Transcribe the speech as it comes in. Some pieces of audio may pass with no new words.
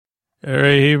All right,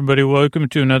 hey everybody, welcome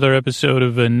to another episode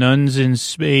of Nuns in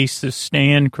Space, the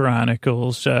Stan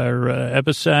Chronicles, our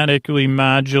episodically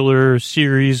modular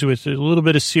series with a little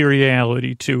bit of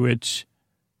seriality to it.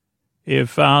 It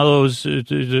follows,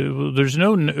 there's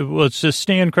no, well, it's the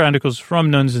Stan Chronicles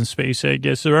from Nuns in Space, I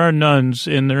guess. There are nuns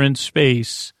and they're in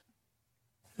space.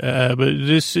 But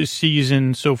this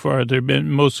season so far, they've been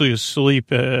mostly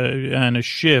asleep on a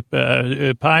ship,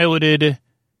 piloted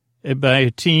by a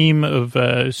team of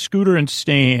Scooter and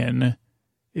Stan.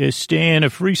 Stan, a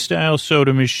freestyle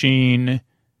soda machine,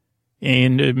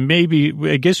 and maybe,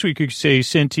 I guess we could say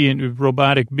sentient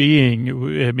robotic being.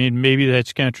 I mean, maybe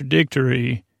that's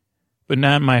contradictory, but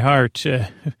not in my heart.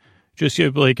 Just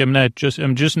like, I'm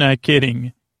just not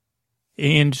kidding.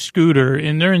 And Scooter,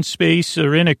 and they're in space,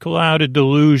 they're in a cloud of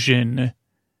delusion.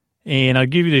 And I'll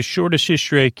give you the shortest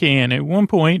history I can. At one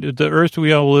point, the Earth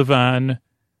we all live on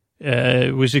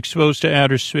was exposed to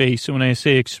outer space. And when I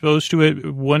say exposed to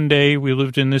it, one day we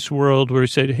lived in this world where we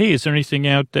said, hey, is there anything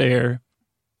out there?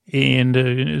 And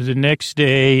the next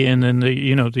day, and then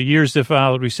the years that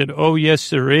followed, we said, oh, yes,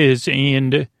 there is.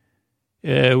 And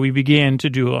we began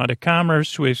to do a lot of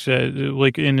commerce with,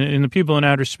 like in the people in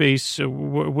outer space,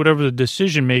 whatever the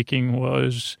decision making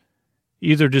was,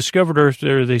 either discovered Earth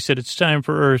or they said it's time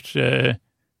for Earth to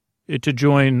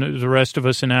join the rest of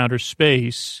us in outer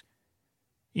space.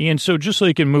 And so just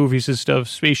like in movies and stuff,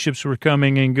 spaceships were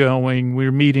coming and going. We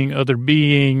were meeting other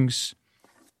beings.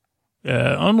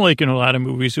 Unlike in a lot of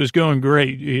movies, it was going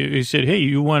great. He said, hey,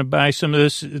 you want to buy some of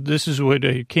this? This is what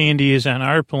candy is on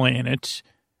our planet.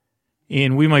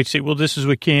 And we might say, well, this is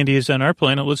what candy is on our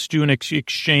planet. Let's do an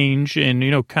exchange.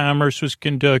 And, commerce was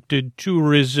conducted,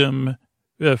 tourism,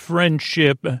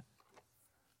 friendship,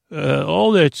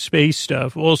 all that space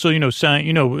stuff. Also,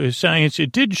 science,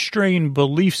 it did strain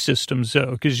belief systems,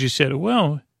 though, because you said,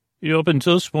 well, up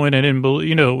until this point, I didn't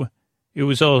believe, it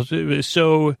was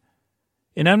so,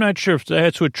 and I'm not sure if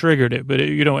that's what triggered it, but,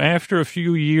 after a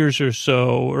few years or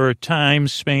so, or a time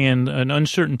span, an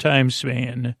uncertain time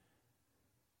span,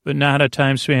 but not a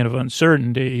time span of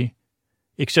uncertainty,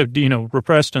 except,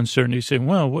 repressed uncertainty, saying,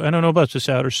 well, I don't know about this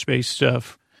outer space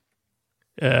stuff.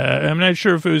 I'm not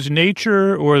sure if it was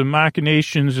nature or the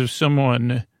machinations of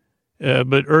someone,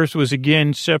 but Earth was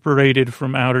again separated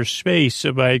from outer space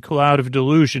by a cloud of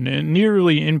delusion, a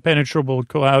nearly impenetrable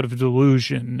cloud of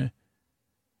delusion,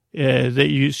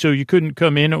 so you couldn't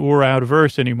come in or out of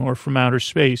Earth anymore from outer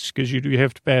space because you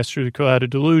have to pass through the cloud of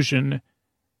delusion,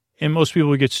 and most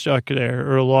people get stuck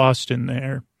there or lost in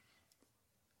there.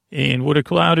 And what a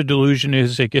cloud of delusion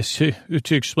is, I guess,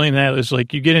 to explain that is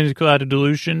like you get into the cloud of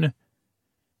delusion,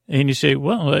 and you say,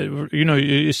 well,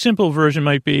 a simple version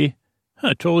might be, I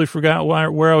totally forgot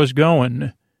where I was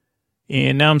going.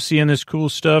 And now I'm seeing this cool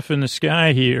stuff in the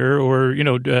sky here, or,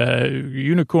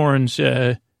 unicorns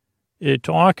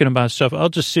talking about stuff. I'll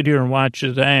just sit here and watch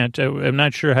that. I'm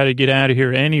not sure how to get out of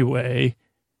here anyway.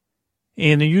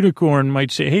 And the unicorn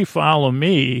might say, hey, follow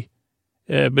me.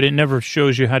 But it never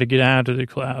shows you how to get out of the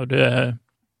cloud.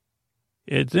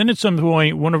 Then at some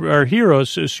point, one of our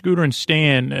heroes, Scooter and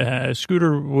Stan,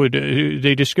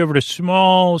 they discovered a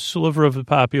small sliver of the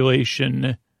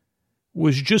population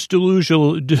was just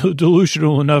delusional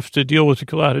enough to deal with the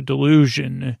cloud of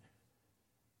delusion.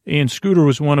 And Scooter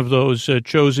was one of those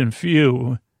chosen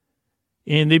few.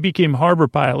 And they became harbor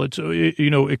pilots,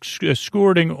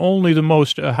 escorting only the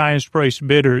most highest priced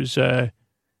bidders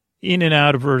in and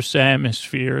out of Earth's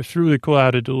atmosphere through the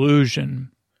cloud of delusion.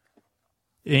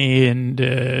 And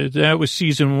that was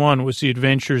season one, was the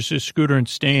adventures Scooter and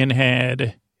Stan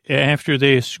had after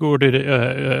they escorted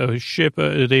a ship.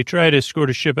 They tried to escort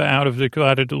a ship out of the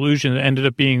cloud of delusion that ended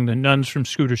up being the nuns from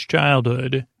Scooter's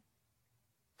childhood.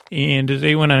 And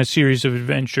they went on a series of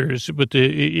adventures, but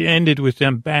it ended with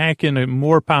them back in a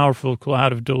more powerful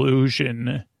cloud of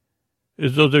delusion.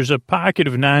 As though there's a pocket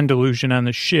of non-delusion on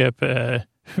the ship,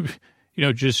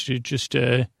 just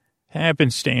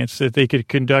happenstance that they could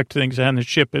conduct things on the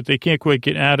ship, but they can't quite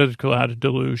get out of the cloud of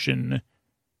delusion.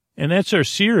 And that's our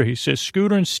series. Says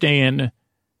Scooter and Stan,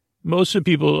 most of the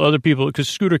people, other people, because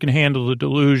Scooter can handle the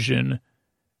delusion.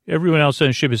 Everyone else on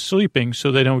the ship is sleeping,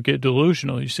 so they don't get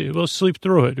delusional. You say, well, sleep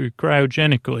through it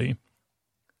cryogenically.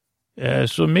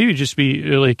 So maybe just be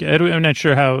like, I'm not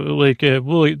sure how,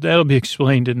 that'll be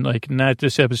explained in not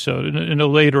this episode, in a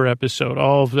later episode,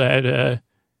 all of that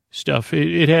stuff.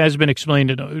 It has been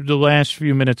explained in the last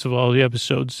few minutes of all the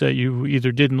episodes that you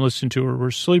either didn't listen to or were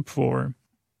asleep for.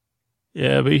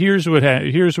 Yeah, but here's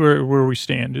where we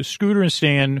stand. Scooter and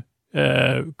Stan,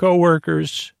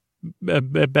 co-workers,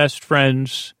 best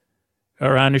friends,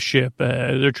 are on a ship.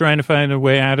 They're trying to find their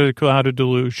way out of the cloud of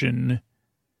delusion.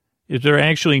 They're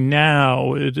actually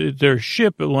now, their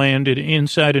ship landed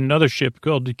inside another ship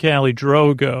called the Cali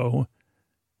Drogo,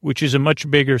 which is a much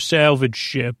bigger salvage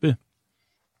ship.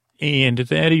 And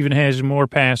that even has more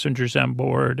passengers on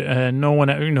board. No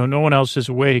one else is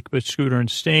awake but Scooter and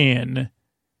Stan.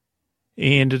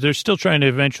 And they're still trying to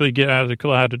eventually get out of the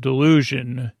cloud of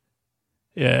delusion.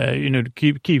 To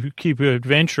keep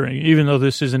adventuring, even though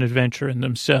this is an adventure in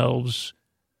themselves.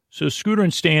 So Scooter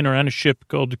and Stan are on a ship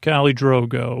called the Cali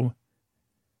Drogo,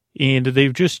 and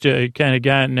they've just kind of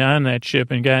gotten on that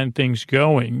ship and gotten things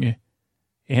going.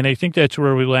 And I think that's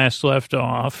where we last left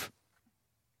off.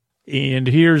 And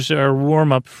here's our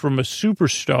warm-up from a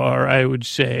superstar, I would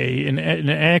say, an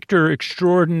actor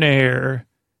extraordinaire,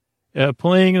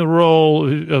 playing the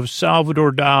role of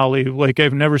Salvador Dali like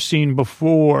I've never seen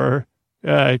before.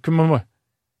 Come on.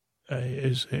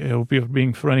 I hope you're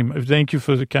being funny. Thank you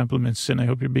for the compliments, and I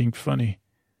hope you're being funny.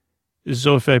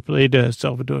 So if I played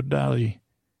Salvador Dali,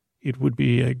 it would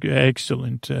be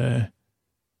excellent.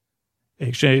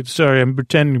 Actually, sorry, I'm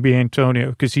pretending to be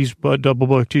Antonio because he's double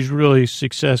booked. He's really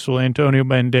successful. Antonio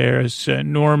Banderas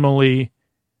normally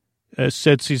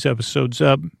sets these episodes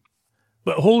up.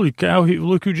 But holy cow,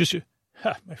 look who just...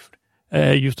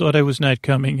 you thought I was not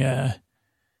coming.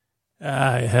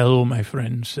 Hello, my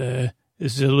friends.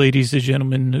 This is the ladies, the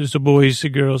gentlemen, the boys, the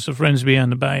girls, the friends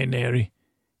beyond the binary.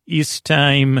 It's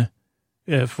time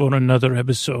for another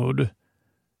episode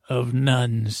of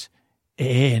Nuns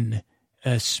in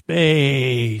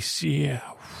Space. Yeah.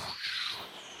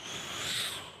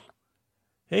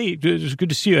 Hey, it was good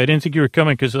to see you. I didn't think you were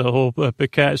coming because of the whole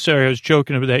Picasso. Sorry, I was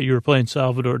joking about that. You were playing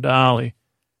Salvador Dali.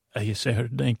 Yes, I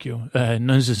heard. Thank you.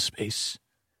 Nuns in Space.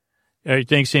 All right,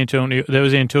 thanks, Antonio. That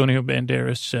was Antonio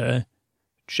Banderas.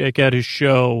 Check out his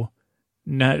show.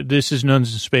 This is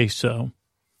Nuns in Space, though.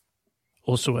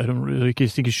 Also, I don't really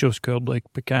think his show's called, like,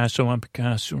 Picasso on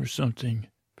Picasso or something.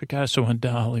 Picasso on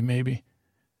Dali, maybe.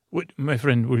 What, my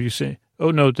friend, what do you say?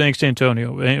 Oh, no, thanks,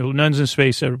 Antonio. Nuns in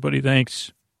Space, everybody,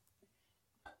 thanks.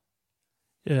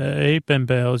 Hey, pen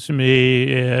pal, it's me.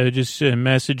 Just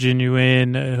messaging you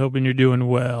in, hoping you're doing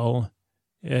well.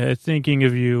 Thinking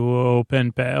of you, oh,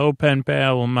 pen pal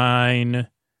of mine.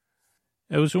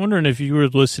 I was wondering if you were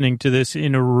listening to this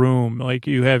in a room, like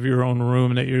you have your own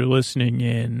room that you're listening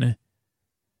in.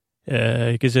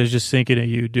 Because I was just thinking of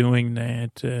you doing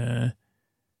that.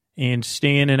 And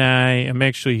Stan and I'm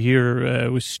actually here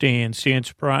with Stan.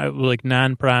 Stan's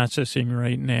non-processing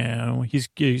right now.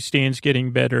 Stan's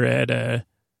getting better at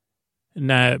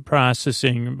not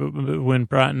processing, but when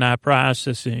not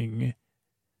processing.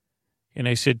 And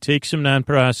I said, take some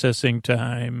non-processing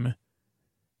time.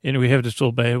 And we have this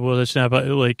little bed. Well, that's not about,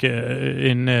 like,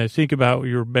 think about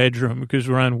your bedroom, because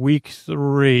we're on week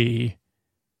 3.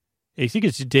 I think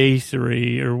it's day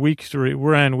 3 or week 3.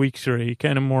 We're on week 3,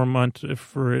 kind of more month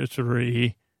for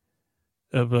 3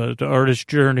 of the artist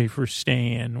journey for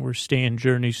Stan, where Stan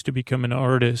journeys to become an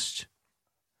artist.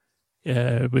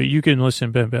 But you can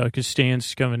listen, Ben Bell, because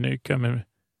Stan's coming.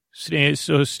 Stan,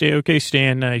 so stay okay,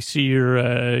 Stan. I see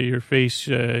your face,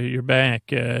 your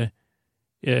back.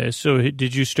 So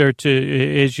did you start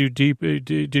to,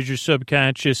 did your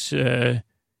subconscious?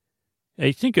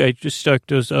 I think I just stuck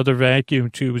those other vacuum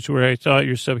tubes where I thought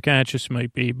your subconscious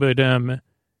might be, but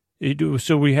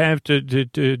so we have to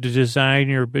design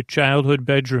your childhood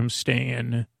bedroom,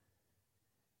 Stan.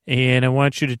 And I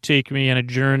want you to take me on a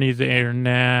journey there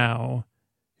now.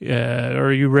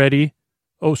 Are you ready?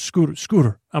 Oh,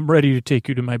 Scooter, I'm ready to take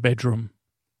you to my bedroom.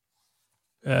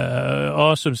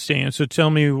 Awesome, Stan. So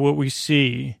tell me what we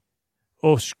see.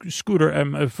 Oh,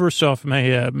 Scooter, first off, I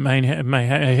have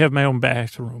my own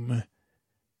bathroom.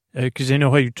 Because I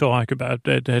know how you talk about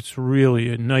that. That's really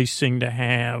a nice thing to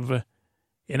have.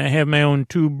 And I have my own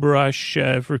tube brush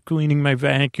for cleaning my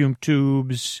vacuum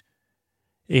tubes.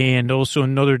 And also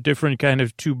another different kind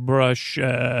of tube brush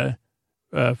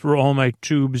for all my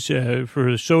tubes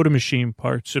for the soda machine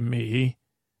parts of me.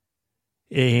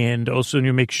 And also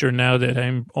you make sure now that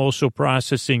I'm also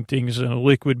processing things on a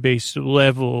liquid-based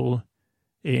level.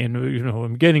 And,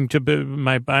 I'm getting to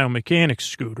my biomechanics,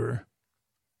 Scooter.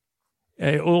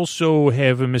 I also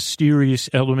have a mysterious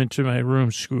element to my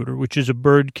room, Scooter, which is a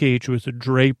bird cage with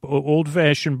a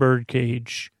old-fashioned bird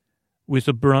cage with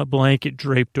a blanket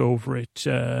draped over it.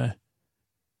 So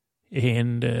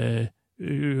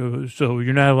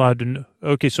you're not allowed to know.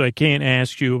 Okay, so I can't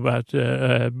ask you about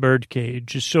the bird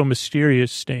cage. It's so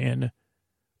mysterious, Stan.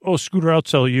 Oh, Scooter, I'll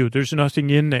tell you. There's nothing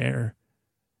in there.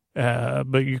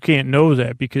 But you can't know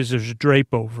that because there's a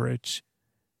drape over it.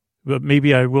 But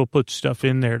maybe I will put stuff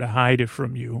in there to hide it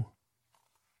from you.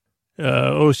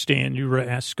 Oh, Stan, you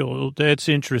rascal. That's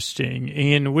interesting.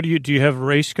 And what do you have a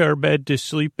race car bed to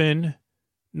sleep in?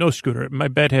 No, Scooter, my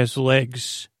bed has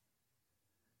legs.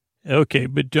 Okay,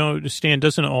 but Stan,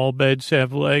 doesn't all beds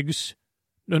have legs?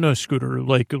 No, Scooter,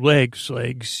 like legs.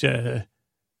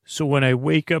 So when I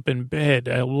wake up in bed,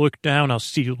 I'll look down, I'll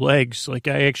see legs, like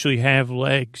I actually have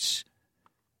legs.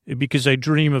 Because I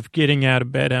dream of getting out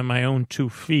of bed on my own 2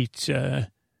 feet.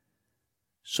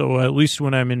 So at least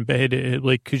when I'm in bed,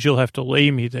 because you'll have to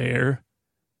lay me there.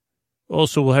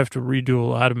 Also, we'll have to redo a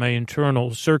lot of my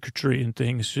internal circuitry and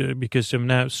things because I'm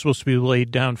not supposed to be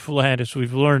laid down flat, as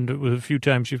we've learned a few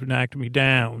times you've knocked me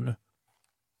down.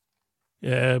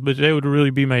 But that would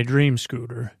really be my dream,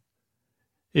 Scooter.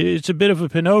 It's a bit of a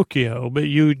Pinocchio, but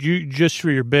you just for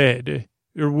your bed.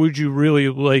 Or would you really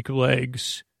like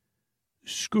legs?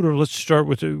 Scooter, let's start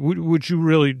with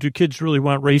it. Do kids really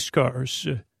want race cars?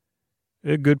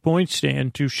 Good point,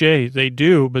 Stan. Touche. They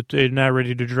do, but they're not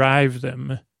ready to drive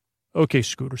them. Okay,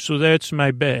 Scooter, so that's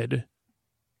my bed.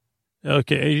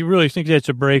 Okay, you really think that's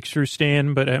a breakthrough,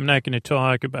 Stan, but I'm not going to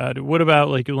talk about it. What about,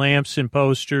 like, lamps and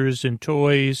posters and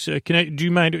toys? Do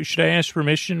you mind, should I ask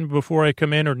permission before I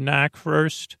come in or knock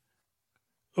first?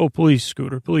 Oh, please,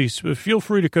 Scooter, please. Feel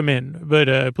free to come in,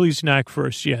 but please knock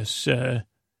first, yes.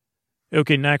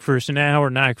 Okay, knock first now or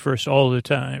knock first all the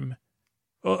time?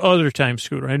 Other time,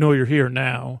 Scooter. I know you're here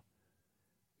now.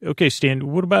 Okay, Stan,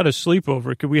 what about a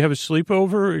sleepover? Could we have a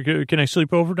sleepover? Can I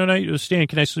sleep over tonight? Stan,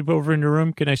 can I sleep over in your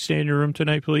room? Can I stay in your room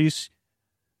tonight, please?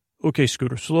 Okay,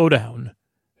 Scooter, slow down.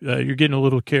 You're getting a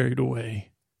little carried away.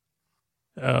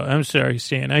 I'm sorry,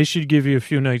 Stan. I should give you a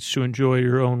few nights to enjoy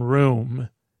your own room.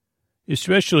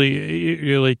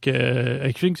 Especially,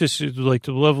 I think this is like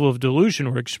the level of delusion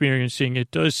we're experiencing.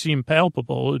 It does seem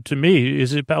palpable to me.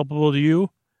 Is it palpable to you?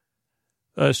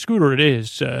 Scooter, it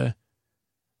is.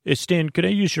 Stan, could I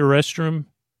use your restroom?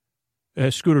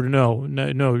 Scooter,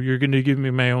 no, you're going to give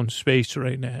me my own space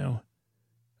right now.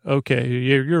 Okay,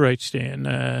 you're right,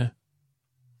 Stan.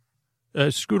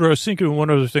 Scooter, I was thinking of one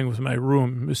other thing with my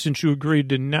room. Since you agreed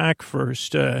to knock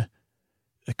first, could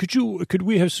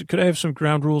I have some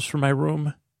ground rules for my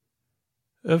room?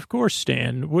 Of course,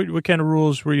 Stan. What kind of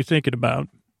rules were you thinking about?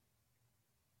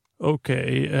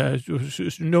 Okay,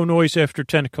 no noise after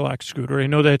 10 o'clock, Scooter. I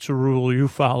know that's a rule you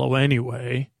follow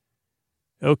anyway.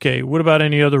 Okay, what about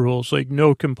any other rules, like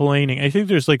no complaining? I think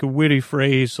there's like a witty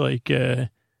phrase like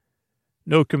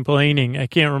no complaining. I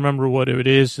can't remember what it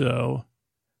is, though.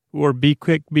 Or be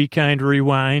quick, be kind,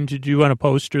 rewind. Did you want a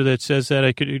poster that says that?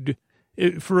 I could,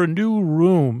 for a new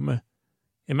room,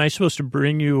 am I supposed to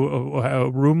bring you a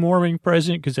room warming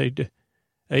present? Because I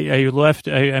left,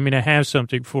 I mean, I have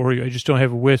something for you. I just don't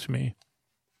have it with me.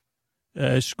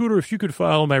 Scooter, if you could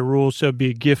follow my rules, that'd be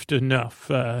a gift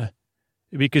enough.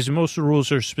 Because most of the rules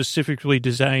are specifically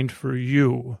designed for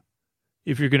you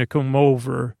if you're going to come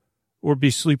over or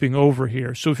be sleeping over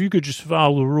here. So if you could just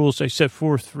follow the rules I set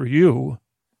forth for you.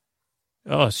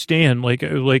 Oh, Stan, like,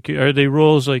 are they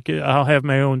rules like I'll have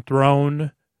my own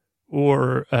throne?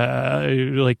 Or,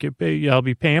 like, I'll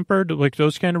be pampered, like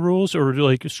those kind of rules, or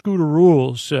like Scooter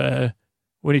rules,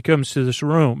 when he comes to this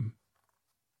room.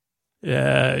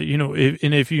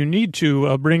 If you need to,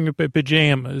 I'll bring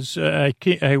pajamas.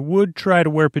 I would try to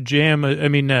wear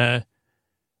pajamas.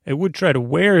 I would try to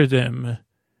wear them,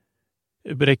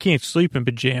 but I can't sleep in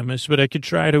pajamas, but I could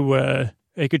try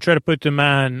to put them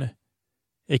on.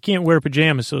 I can't wear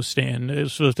pajamas, though, Stan.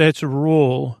 So if that's a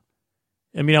rule,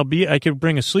 I could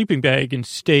bring a sleeping bag and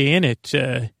stay in it,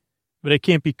 but I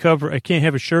can't be covered. I can't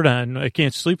have a shirt on. I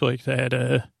can't sleep like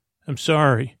that. I'm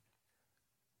sorry.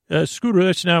 Scooter,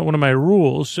 that's not one of my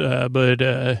rules, but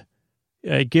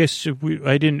I guess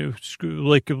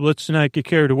let's not get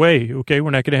carried away, okay?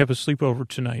 We're not going to have a sleepover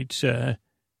tonight.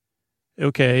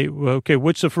 Okay,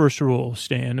 what's the first rule,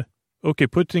 Stan? Okay,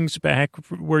 put things back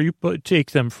where you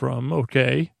take them from,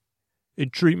 okay?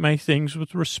 And treat my things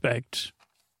with respect.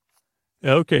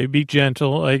 Okay, be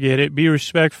gentle. I get it. Be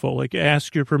respectful. Like,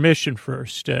 ask your permission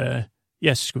first.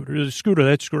 Yes, Scooter,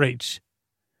 that's great.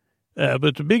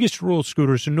 But the biggest rule,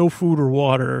 Scooter, is no food or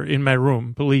water in my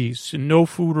room, please. No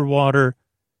food or water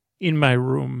in my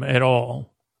room at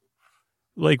all.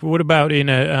 Like, what about in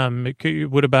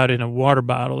a water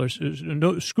bottle?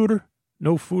 No, Scooter,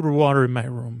 no food or water in my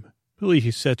room.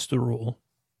 Please, that's the rule.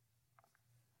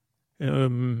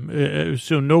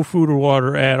 So no food or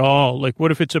water at all. Like,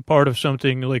 what if it's a part of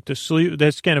something like the sleep?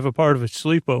 That's kind of a part of a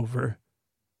sleepover.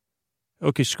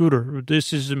 Okay, Scooter,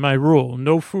 this is my rule.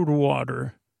 No food or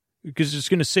water. Because it's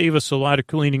going to save us a lot of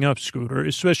cleaning up, Scooter,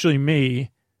 especially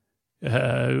me. All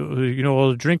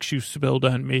the drinks you spilled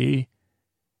on me.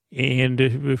 and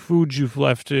the food you've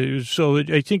left. So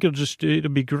I think it'll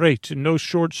be great. No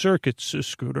short circuits,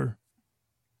 Scooter.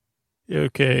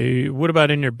 Okay, what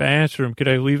about in your bathroom? Could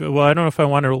I leave it? Well, I don't know if I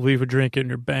want to leave a drink in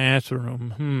your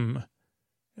bathroom.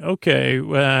 Okay,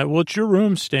 well, it's your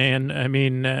room, Stan. I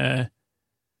mean,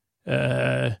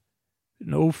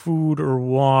 no food or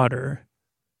water.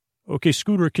 Okay,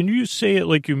 Scooter, can you say it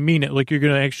like you mean it, like you're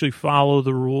going to actually follow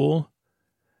the rule?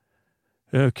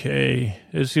 Okay,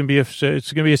 it's gonna be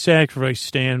a sacrifice,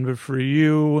 Stan, but for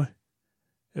you,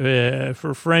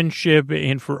 for friendship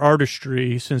and for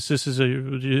artistry, since this is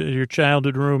your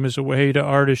childhood room is a way to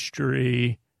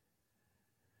artistry.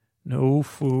 No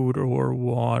food or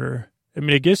water. I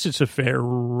mean, I guess it's a fair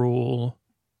rule.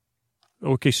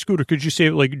 Okay, Scooter, could you say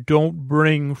it like, don't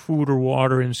bring food or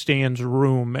water in Stan's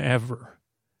room ever?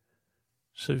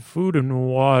 So food and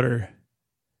water.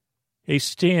 Hey,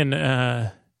 Stan,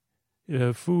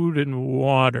 food and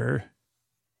water.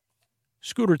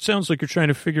 Scooter, it sounds like you're trying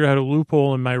to figure out a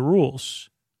loophole in my rules.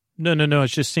 No, I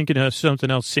was just thinking of something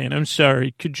else, Stan. I'm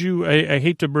sorry. Could you, I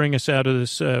hate to bring us out of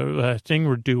this thing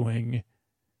we're doing.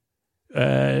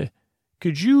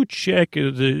 Could you check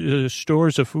the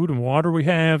stores of food and water we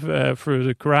have for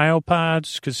the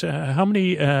cryopods? Because how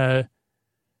many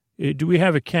do we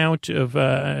have a count of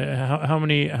how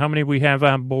many we have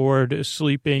on board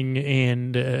sleeping?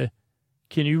 And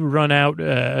can you run out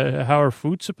how our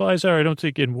food supplies are? I don't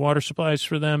think in water supplies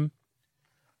for them.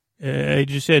 I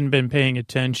just hadn't been paying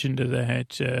attention to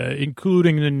that,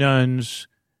 including the nuns,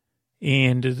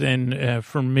 and then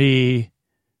for me.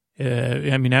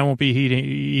 I mean, I won't be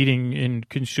eating and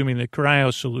consuming the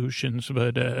cryo solutions,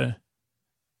 but,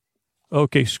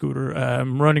 okay, Scooter,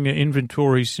 I'm running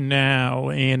inventories now,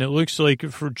 and it looks like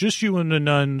for just you and the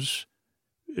nuns,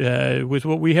 with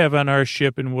what we have on our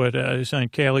ship and what is on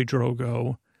Cali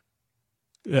Drogo,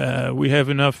 we have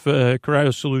enough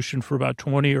cryo solution for about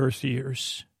 20 Earth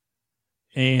years,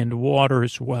 and water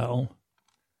as well.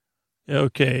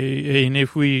 Okay, and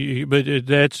but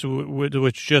that's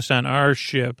what's just on our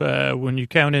ship. When you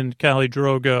count in Cali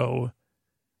Drogo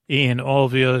and all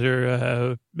the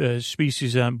other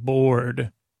species on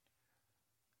board,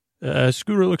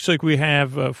 Scooter, looks like we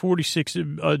have 46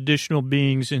 additional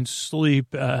beings in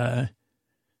sleep. And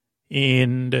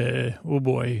oh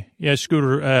boy, yeah,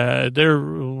 Scooter,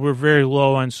 we're very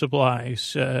low on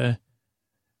supplies.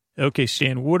 Okay,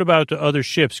 Stan, what about the other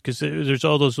ships? Because there's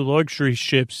all those luxury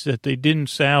ships that they didn't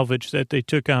salvage that they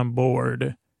took on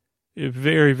board.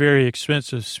 Very, very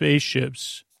expensive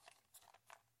spaceships.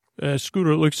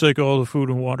 Scooter, it looks like all the food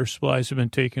and water supplies have been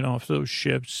taken off those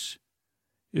ships.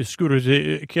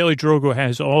 Scooter, Kelly Drogo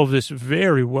has all of this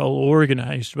very well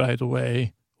organized, by the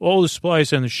way. All the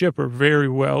supplies on the ship are very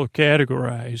well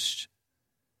categorized.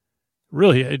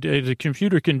 Really, the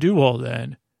computer can do all that.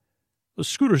 The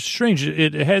Scooter's strange.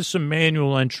 It has some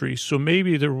manual entries, so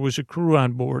maybe there was a crew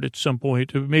on board at some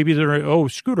point. Maybe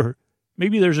Scooter,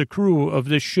 maybe there's a crew of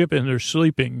this ship and they're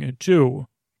sleeping too.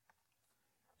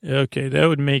 Okay, that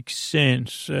would make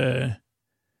sense. But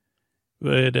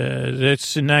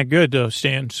that's not good though,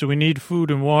 Stan. So we need food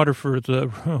and water for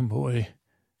oh boy.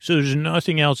 So there's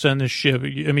nothing else on this ship.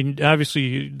 I mean,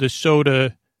 obviously the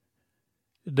soda,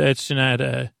 that's not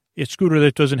it's Scooter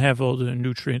that doesn't have all the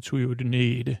nutrients we would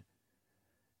need.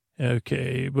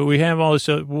 Okay, but we have all this.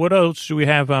 What else do we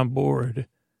have on board?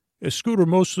 A Scooter,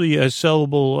 mostly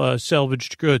sellable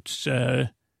salvaged goods,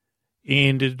 and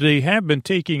they have been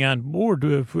taking on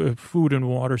board food and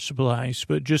water supplies,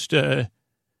 but just, okay,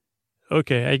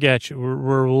 I got you.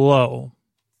 We're low.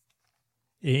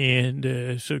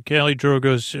 And so Cali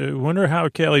Drogo's, wonder how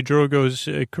Cali Drogo's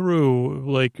crew,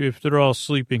 like if they're all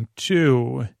sleeping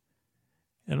too.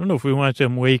 I don't know if we want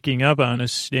them waking up on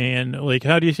us, Stan. Like,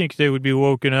 how do you think they would be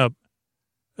woken up?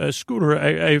 Scooter,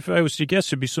 if I was to guess,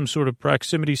 it'd be some sort of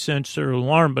proximity sensor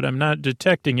alarm, but I'm not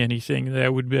detecting anything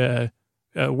that would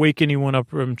wake anyone up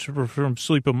from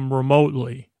sleep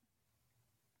remotely.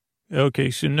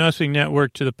 Okay, so nothing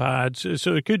networked to the pods.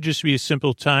 So it could just be a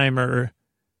simple timer.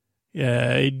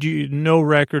 No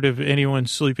record of anyone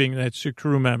sleeping that's a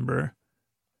crew member.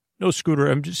 No, Scooter,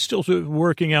 I'm just still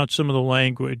working out some of the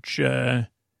language.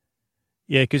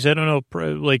 Yeah, because I don't know,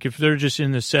 like, if they're just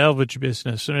in the salvage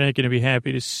business, they're not going to be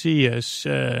happy to see us.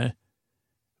 But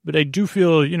I do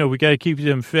feel, we got to keep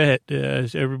them fed,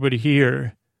 as everybody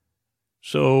here.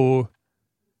 So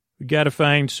we got to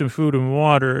find some food and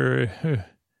water.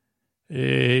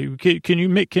 Can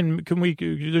we,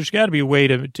 there's got to be a way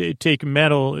to take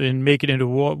metal and make it into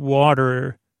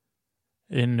water.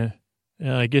 And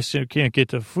I guess you can't get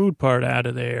the food part out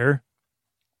of there.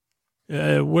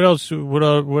 What else? What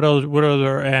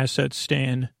other assets,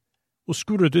 Stan? Well,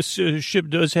 Scooter, this ship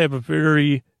does have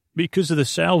because of the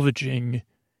salvaging,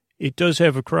 it does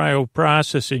have a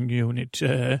cryoprocessing unit.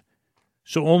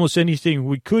 So almost anything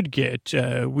we could get,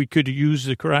 we could use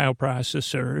the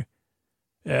cryoprocessor.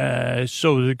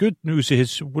 So the good news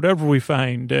is whatever we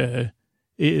find, the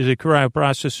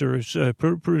cryoprocessor is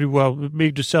pretty well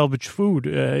made to salvage food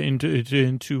into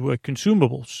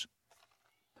consumables.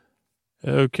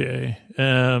 Okay.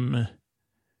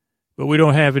 But we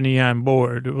don't have any on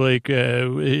board. Like,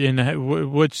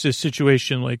 what's the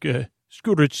situation? Like,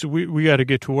 Scooter, we got to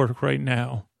get to work right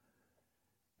now.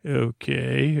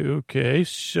 Okay.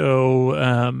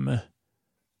 So,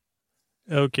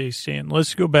 okay, Stan,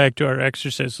 let's go back to our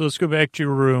exercise. Let's go back to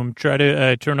your room. Try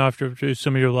to turn off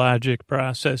some of your logic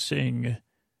processing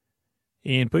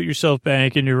and put yourself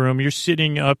back in your room. You're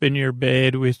sitting up in your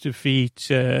bed with the feet,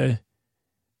 and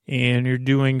you're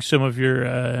doing some of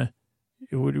your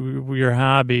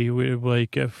hobby,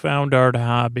 like a found art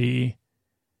hobby.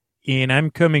 And I'm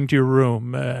coming to your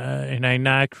room, and I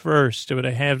knock first, but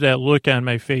I have that look on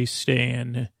my face,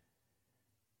 Stan.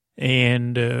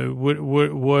 And what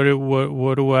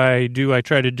do I do? I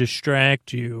try to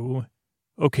distract you.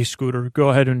 Okay, Scooter, go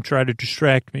ahead and try to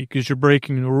distract me because you're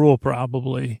breaking the rule,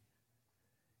 probably.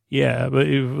 Yeah, but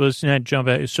let's not jump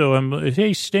at it. So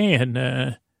hey, Stan.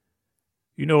 I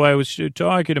was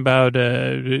talking about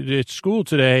at school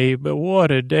today, but what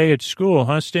a day at school,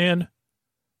 huh, Stan?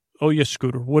 Oh, yes,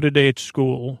 Scooter, what a day at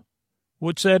school.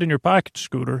 What's that in your pocket,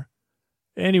 Scooter?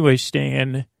 Anyway,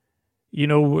 Stan,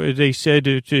 they said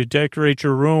to decorate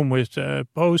your room with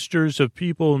posters of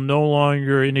people no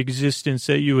longer in existence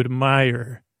that you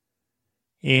admire.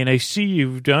 And I see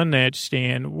you've done that,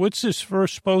 Stan. What's this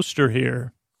first poster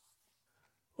here?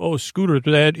 Oh, Scooter,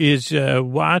 that is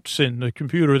Watson, the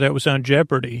computer that was on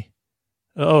Jeopardy.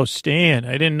 Oh, Stan,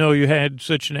 I didn't know you had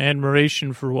such an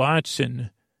admiration for Watson.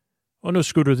 Oh, no,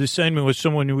 Scooter, this assignment was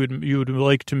someone you would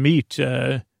like to meet,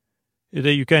 that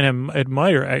you kind of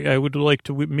admire. I would like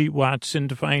to meet Watson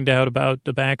to find out about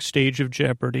the backstage of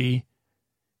Jeopardy.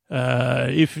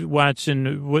 What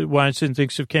Watson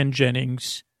thinks of Ken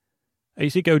Jennings. I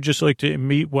think I would just like to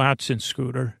meet Watson,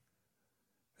 Scooter.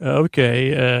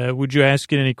 Okay. Would you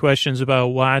ask any questions about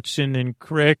Watson and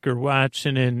Crick or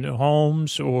Watson and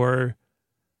Holmes or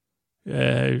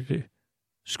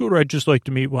Scooter? I'd just like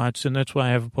to meet Watson. That's why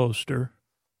I have a poster.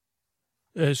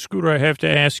 Scooter, I have to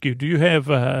ask you, do you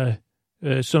have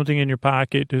something in your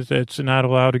pocket that's not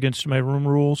allowed against my room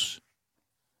rules?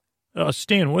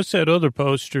 Stan, what's that other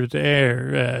poster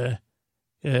there?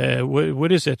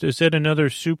 What is that? Is that another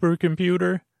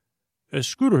supercomputer?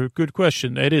 Scooter, good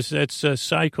question. That's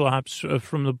Cyclops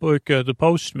from the book The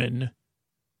Postman.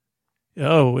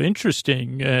 Oh,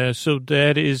 interesting. So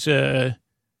that is,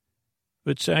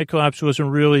 but Cyclops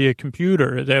wasn't really a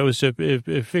computer. That was a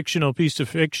fictional piece of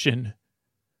fiction.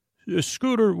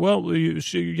 Scooter, well,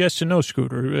 yes and no,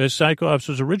 Scooter. Cyclops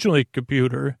was originally a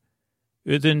computer.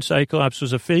 Then Cyclops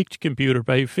was a faked computer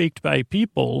faked by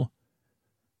people.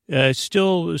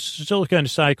 Still kind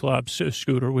of Cyclops,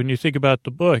 Scooter. When you think about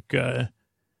the book,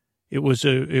 it was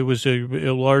a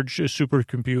large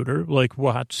supercomputer like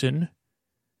Watson.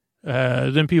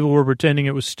 Then people were pretending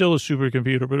it was still a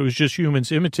supercomputer, but it was just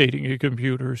humans imitating a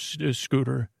computer,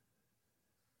 Scooter.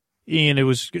 And there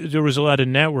was a lot of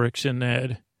networks in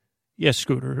that. Yes,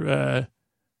 Scooter.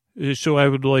 So I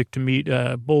would like to meet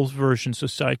both versions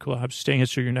of Cyclops to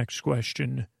answer your next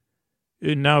question.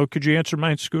 Now, could you answer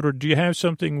mine, Scooter? Do you have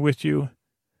something with you?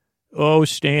 Oh,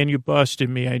 Stan, you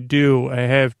busted me. I do. I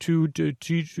have two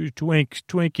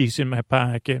Twinkies in my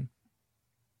pocket.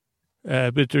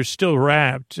 But they're still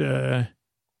wrapped. Oh,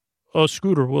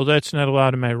 Scooter, well, that's not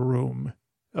allowed in my room.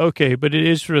 Okay, but it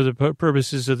is for the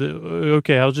purposes of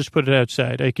okay, I'll just put it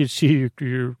outside. I can see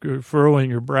you're furrowing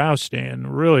your brow, Stan.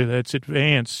 Really, that's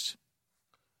advanced.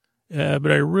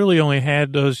 But I really only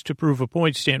had those to prove a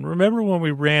point, Stan. Remember when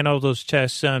we ran all those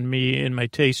tests on me and my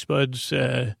taste buds?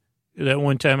 That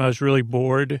one time I was really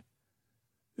bored.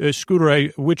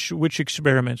 Scooter, which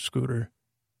experiment, Scooter?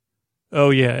 Oh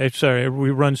yeah, I'm sorry.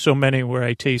 We run so many where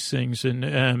I taste things,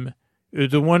 and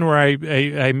the one where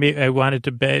I wanted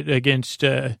to bet against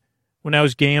when I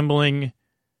was gambling,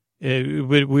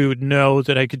 we would know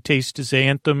that I could taste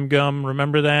xanthan gum.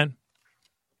 Remember that?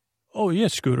 Oh,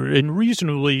 yes, Scooter. And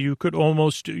reasonably, you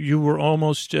were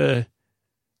almost,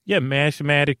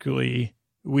 mathematically,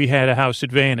 we had a house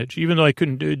advantage. Even though I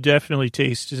couldn't definitely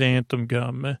taste xanthan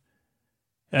gum,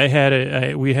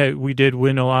 we did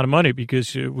win a lot of money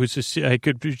because it was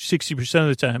 60% of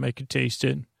the time I could taste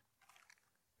it.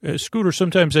 Scooter,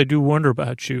 sometimes I do wonder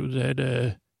about you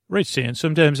that, right, Stan,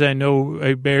 sometimes I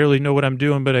barely know what I'm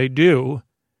doing, but I do.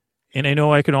 And I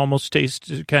know I can almost taste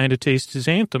his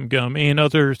anthem gum and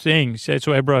other things. That's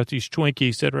why I brought these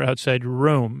Twinkies that are outside your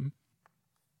room.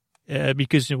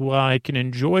 Because while I can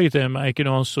enjoy them, I can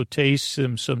also taste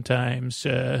them sometimes.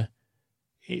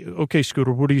 Okay,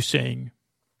 Scooter, what are you saying?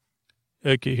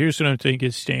 Okay, here's what I'm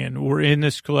thinking, Stan. We're in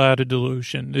this cloud of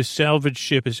delusion. This salvage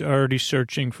ship is already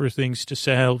searching for things to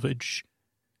salvage.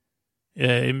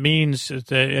 It means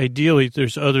that ideally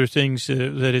there's other things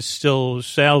that is still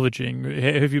salvaging.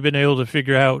 Have you been able to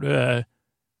figure out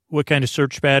what kind of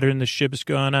search pattern the ship's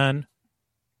gone on?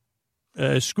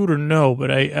 Scooter, no, but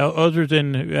other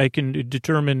than I can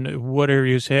determine what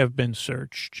areas have been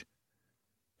searched.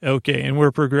 Okay, and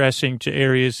we're progressing to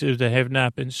areas that have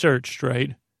not been searched,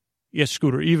 right? Yes,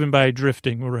 Scooter, even by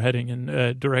drifting, we're heading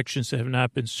in directions that have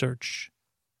not been searched.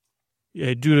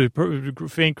 Yeah, due to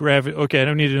faint gravity. Okay, I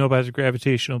don't need to know about the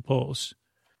gravitational pulse.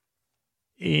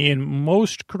 And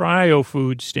most cryo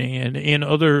food, Stan, and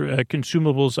other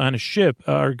consumables on a ship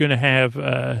are going to have,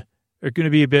 are going to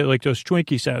be a bit like those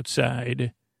Twinkies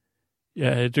outside.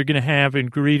 They're going to have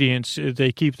ingredients.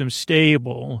 They keep them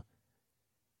stable.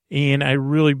 And I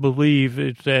really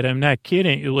believe that I'm not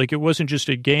kidding. Like, it wasn't just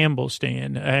a gamble,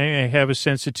 Stan. I have a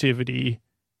sensitivity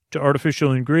to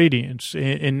artificial ingredients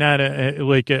and not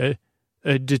a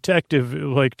detective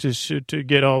like to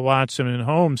get all Watson and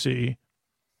Holmesy.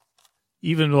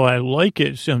 Even though I like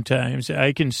it sometimes,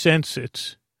 I can sense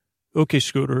it. Okay,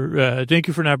 Scooter, thank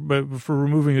you for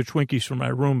removing the Twinkies from my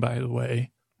room, by the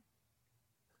way.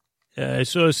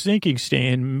 So I was thinking,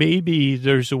 Stan, maybe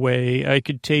there's a way I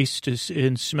could taste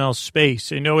and smell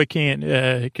space. I know I can't,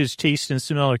 because taste and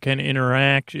smell are kind of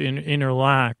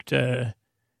interlocked.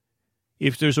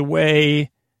 If there's a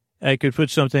way I could put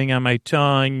something on my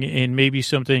tongue and maybe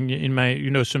something in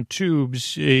my, some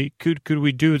tubes, could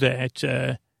we do that?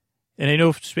 And I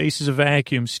know space is a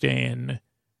vacuum, Stan,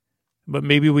 but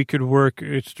maybe we could work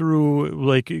through,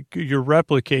 like, your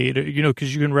replicator,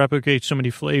 because you can replicate so many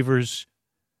flavors.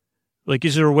 Like,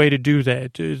 is there a way to do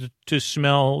that, to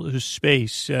smell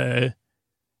space and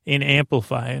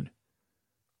amplify it?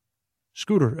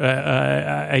 Scooter,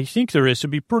 I think there is. It'd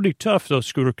be pretty tough, though,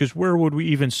 Scooter, because where would we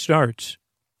even start?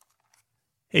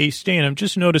 Hey, Stan, I'm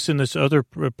just noticing this other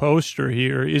poster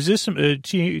here. Is this a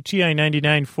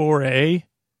TI-99-4A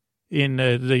in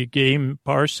the game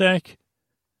Parsec?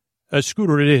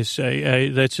 Scooter, it is.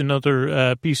 That's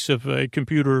another piece of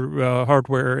computer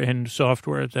hardware and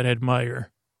software that I admire.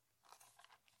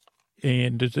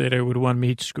 And that I would want to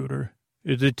meet, Scooter.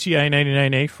 The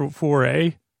TI-99A for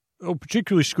 4A? Oh,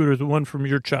 particularly, Scooter, the one from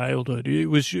your childhood. It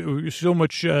was so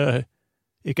much, it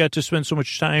got to spend so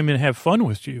much time and have fun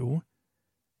with you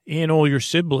and all your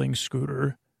siblings,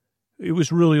 Scooter. It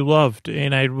was really loved,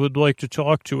 and I would like to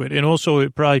talk to it. And also,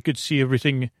 it probably could see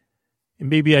everything,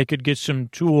 and maybe I could get some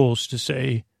tools to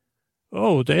say,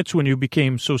 oh, that's when you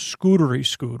became so scootery,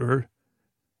 Scooter.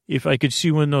 If I could see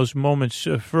when those moments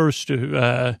first,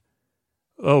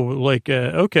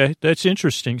 okay, that's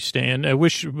interesting, Stan. I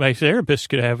wish my therapist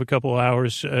could have a couple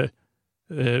hours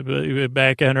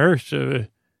back on Earth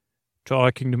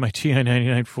talking to my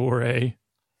TI-99-4A.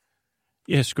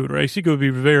 Yeah, Scooter, I think it would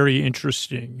be very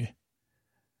interesting.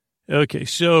 Okay,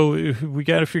 so we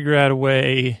got to figure out a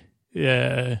way.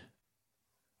 But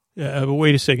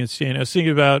wait a second, Stan. I was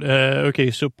thinking about,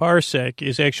 so Parsec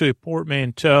is actually a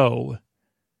portmanteau.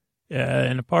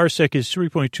 And a parsec is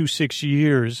 3.26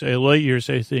 years, light years,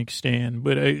 I think, Stan.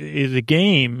 But the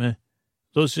game,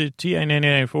 those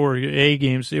TI-99-4A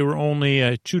games, they were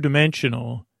only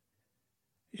two-dimensional,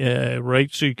 right?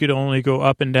 So you could only go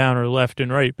up and down or left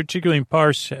and right, particularly in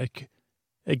parsec.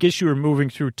 I guess you were moving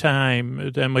through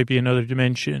time. That might be another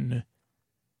dimension.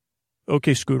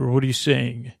 Okay, Scooter, what are you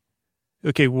saying?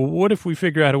 Okay, well, what if we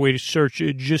figure out a way to search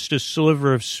just a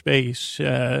sliver of space,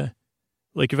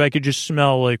 like if I could just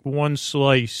smell like one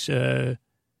slice, and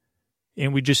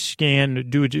we just scan,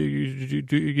 do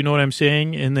you know what I'm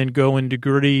saying? And then go in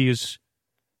degrees,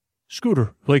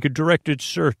 Scooter, like a directed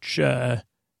search, on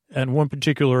one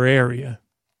particular area.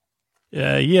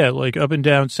 Yeah, like up and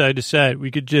down, side to side. We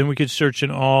could search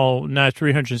in all, not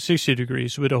 360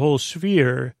 degrees, but a whole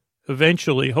sphere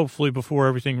eventually, hopefully before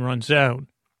everything runs out.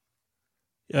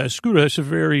 Scooter, that's a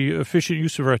very efficient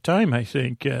use of our time, I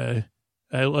think.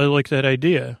 I like that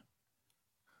idea.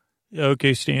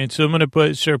 Okay, Stan. So I'm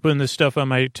gonna start putting this stuff on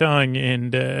my tongue,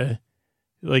 and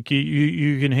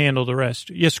you can handle the rest.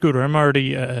 Yes, Scooter. I'm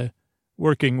already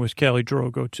working with Callie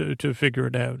Drogo to figure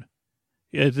it out.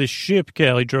 Yeah, the ship,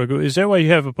 Callie Drogo. Is that why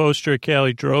you have a poster of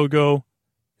Callie Drogo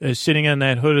sitting on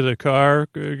that hood of the car,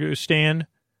 Stan?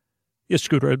 Yes,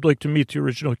 Scooter. I'd like to meet the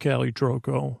original Callie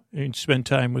Drogo and spend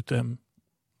time with them.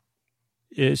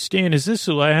 Stan, is this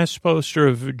the last poster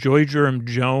of Joy Germ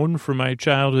Joan from my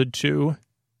childhood, too?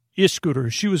 Yes, Scooter.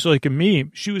 She was like a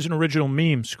meme. She was an original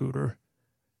meme, Scooter.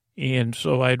 And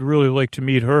so I'd really like to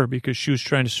meet her because she was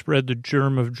trying to spread the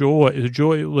germ of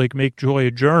joy, like make joy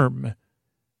a germ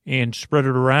and spread it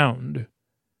around.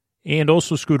 And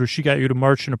also, Scooter, she got you to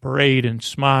march in a parade and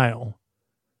smile.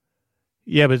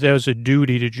 Yeah, but that was a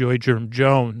duty to Joy Germ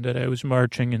Joan that I was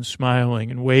marching and smiling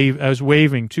and I was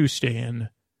waving too, Stan.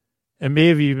 I may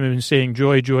have even been saying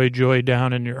joy, joy, joy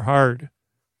down in your heart.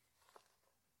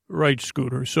 Right,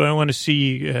 Scooter. So I want to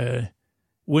see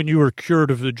when you were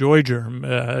cured of the joy germ,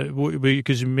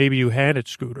 because maybe you had it,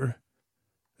 Scooter.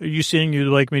 Are you saying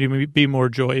you'd like me to be more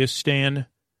joyous, Stan?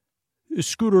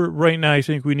 Scooter, right now I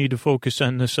think we need to focus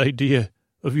on this idea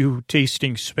of you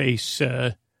tasting space.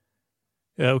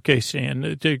 Okay,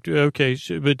 Stan. Okay,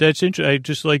 but that's interesting. I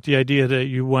just like the idea that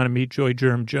you want to meet Joy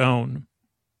Germ Joan.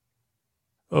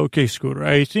 Okay, Scooter.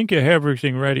 I think I have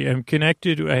everything ready. I'm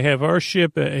connected. I have our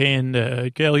ship and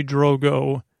Galley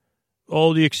Drogo,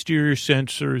 all the exterior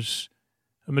sensors.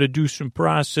 I'm going to do some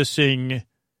processing,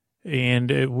 and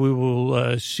we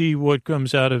will see what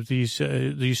comes out of these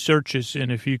searches,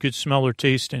 and if you could smell or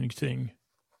taste anything.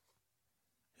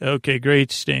 Okay,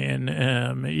 great, Stan.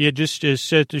 Yeah, just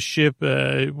set the ship,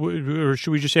 or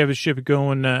should we just have the ship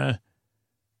going?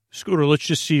 Scooter, let's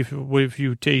just see if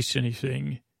you taste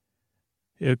anything.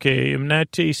 Okay, I'm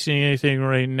not tasting anything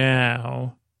right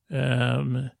now.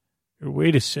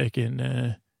 Wait a second.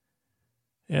 I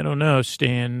don't know,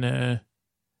 Stan.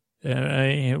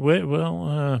 I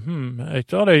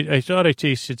thought I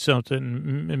tasted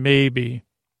something. Maybe.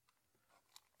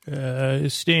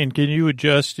 Stan, can you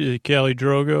adjust Cali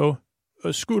Drogo?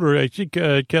 Scooter, I think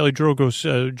Cali Drogo's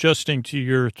adjusting to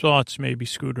your thoughts, maybe,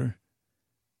 Scooter.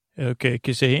 Okay,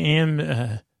 because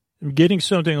I'm getting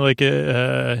something like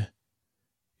a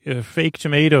fake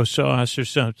tomato sauce or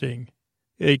something.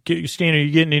 Stan, are you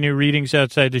getting any readings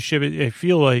outside the ship? I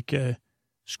feel like,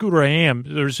 Scooter, I am.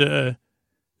 There's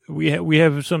we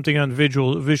have something on the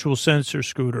visual sensor,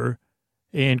 Scooter,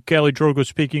 and Cali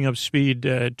Drogo's picking up speed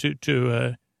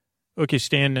to okay,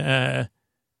 Stan, how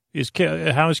is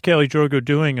Cali Drogo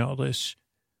doing all this?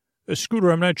 Scooter,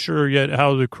 I'm not sure yet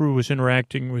how the crew was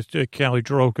interacting with Cali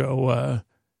Drogo,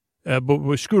 but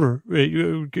with Scooter,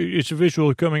 it's a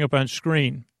visual coming up on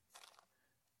screen.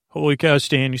 Holy cow,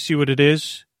 Stan, you see what it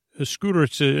is? Scooter,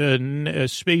 it's a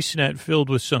space net filled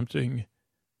with something.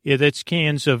 Yeah, that's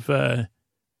cans of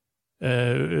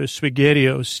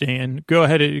SpaghettiOs, Stan. Go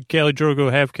ahead, Cali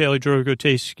Drogo, have Cali Drogo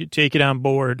take it on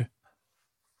board.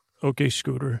 Okay,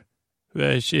 Scooter.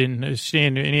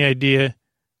 Stan, any idea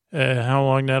how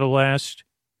long that'll last?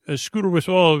 Scooter, with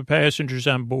all the passengers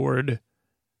on board,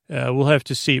 we'll have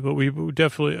to see, but we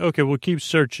definitely, okay, we'll keep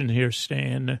searching here,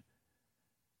 Stan.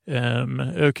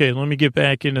 Okay, let me get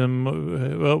back into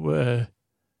the,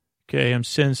 okay, I'm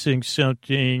sensing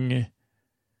something.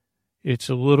 It's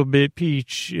a little bit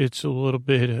peach. It's a little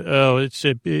bit, it's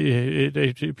a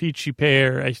peachy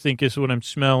pear, I think is what I'm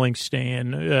smelling,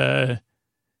 Stan.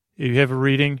 You have a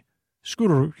reading?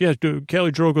 Scooter, yeah,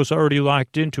 Cali Drogo's already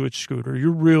locked into it, Scooter.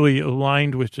 You're really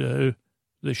aligned with the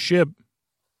ship.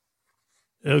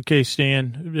 Okay,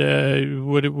 Stan,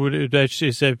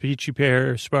 is that peachy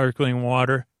pear sparkling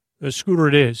water? Scooter,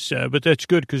 it is, but that's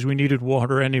good because we needed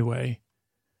water anyway.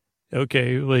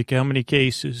 Okay, like how many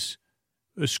cases?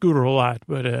 Scooter, a lot,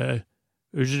 but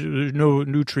there's no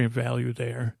nutrient value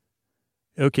there.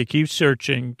 Okay, keep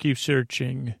searching.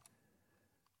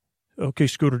 Okay,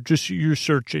 Scooter, just you're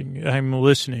searching. I'm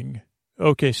listening.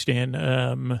 Okay, Stan.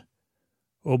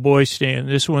 Oh boy, Stan,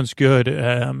 this one's good.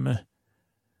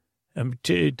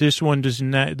 This one does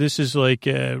not. This is like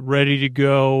ready to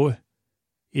go.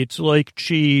 It's like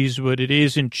cheese, but it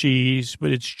isn't cheese.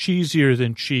 But it's cheesier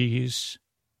than cheese.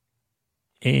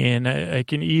 And I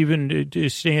can even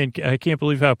Stan. I can't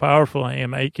believe how powerful I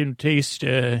am. I can taste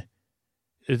the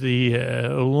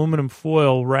aluminum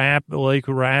foil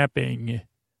wrapping.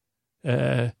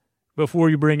 Before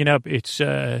you bring it up, it's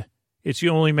the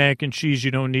only mac and cheese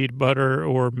you don't need butter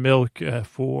or milk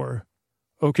for.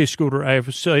 Okay, Scooter, I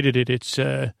have cited it. It's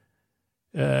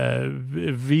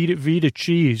Vita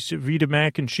cheese, Vita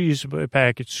mac and cheese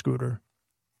packet, Scooter.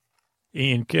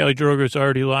 And Cali Drogo's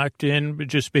already locked in, but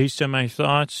just based on my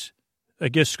thoughts. I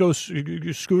guess go,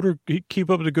 Scooter, keep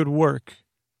up the good work.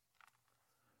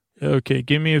 Okay,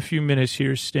 give me a few minutes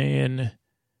here, Stan.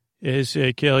 As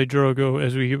Cali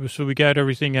Drogo, so we got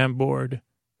everything on board.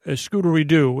 Scooter, we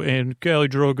do, and Cali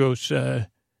Drogo's,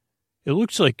 it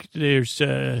looks like there's,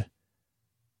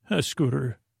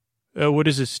 Scooter, what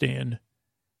is it, Stan?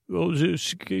 Well,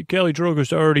 Kelly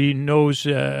Drogo's already knows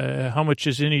how much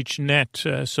is in each net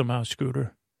somehow,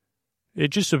 Scooter.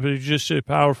 It's just a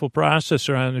powerful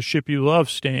processor on the ship you love,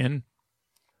 Stan.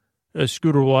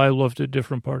 Scooter, well, I loved a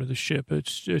different part of the ship.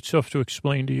 It's tough to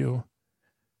explain to you.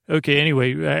 Okay,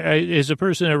 anyway, as a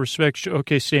person that respects you,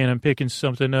 okay, Stan, I'm picking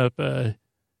something up.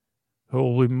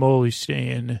 Holy moly,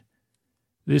 Stan.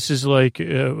 This is like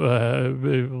a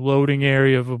loading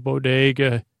area of a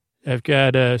bodega. I've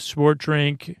got a sport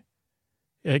drink.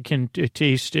 I can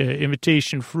taste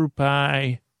imitation fruit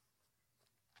pie,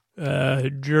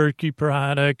 jerky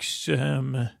products,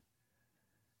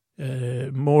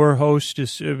 more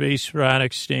Hostess-based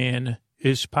products, Stan.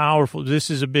 Is powerful. This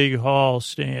is a big haul,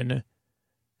 Stan.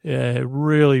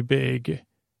 Really big.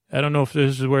 I don't know if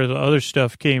this is where the other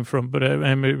stuff came from, but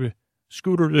I'm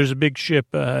Scooter, there's a big ship.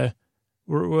 I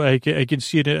can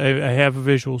see it. I have a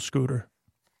visual, Scooter.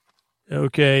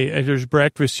 Okay, there's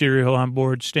breakfast cereal on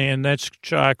board, Stan. That's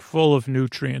chock full of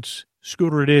nutrients.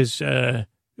 Scooter, it is.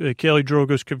 Kelly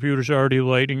Drogo's computer's already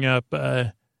lighting up.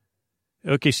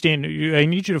 Okay, Stan, I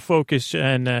need you to focus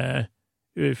on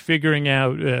figuring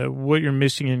out what you're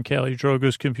missing in Kelly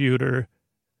Drogo's computer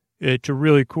to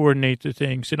really coordinate the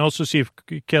things, and also see if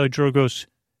Kelly Drogo's,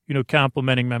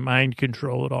 complimenting my mind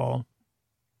control at all.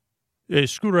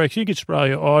 Scooter, I think it's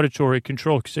probably auditory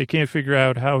control because I can't figure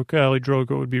out how Kelly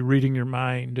Drogo would be reading your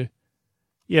mind.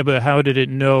 Yeah, but how did it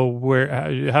know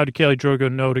how did Kelly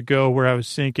Drogo know to go where I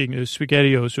was thinking the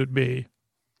SpaghettiOs would be?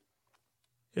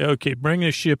 Okay, bring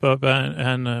the ship up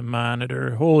on the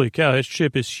monitor. Holy cow, this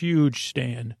ship is huge,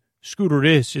 Stan. Scooter,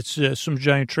 it is. It's some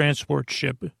giant transport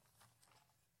ship.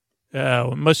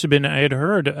 It must have been, I had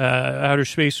heard outer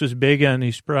space was big on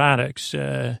these products,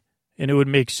 and it would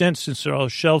make sense since they're all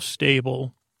shelf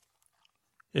stable.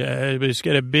 But it's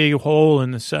got a big hole in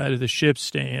the side of the ship,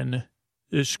 Stan.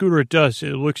 The Scooter, it does.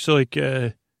 It looks like,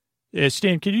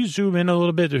 Stan, can you zoom in a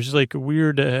little bit? There's like a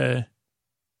weird, but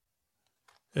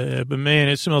man,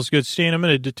 it smells good. Stan, I'm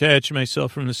going to detach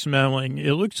myself from the smelling.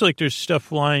 It looks like there's stuff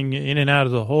flying in and out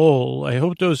of the hole. I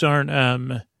hope those aren't,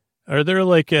 are there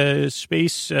like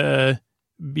space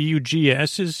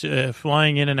BUGSs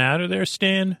flying in and out of there,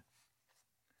 Stan?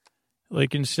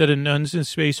 Like instead of nuns in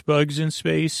space, bugs in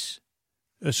space?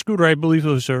 Scooter, I believe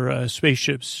those are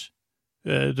spaceships.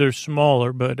 They're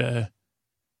smaller, but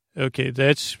okay,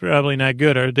 that's probably not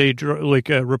good. Are they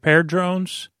repair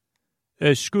drones?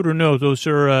 Scooter, no, those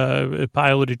are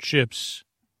piloted ships.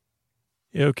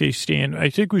 Okay, Stan, I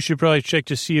think we should probably check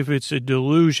to see if it's a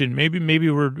delusion. Maybe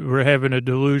we're having a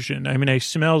delusion. I mean, I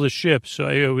smell the ship, so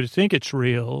I would think it's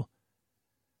real.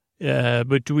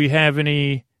 But do we have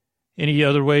any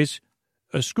other ways?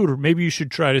 Scooter, maybe you should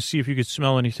try to see if you could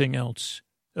smell anything else.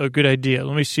 Oh, good idea.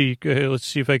 Let me see. Let's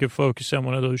see if I can focus on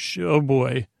one of those. Oh,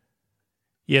 boy.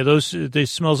 Yeah, they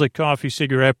smells like coffee,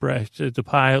 cigarette breath. The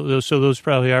pilot, so those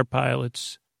probably are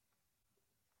pilots.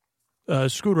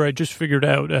 Scooter, I just figured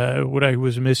out what I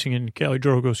was missing in Kelly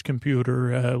Drogo's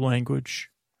computer language.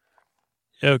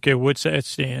 Okay, what's that,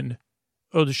 Stan?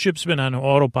 Oh, the ship's been on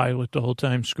autopilot the whole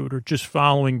time, Scooter, just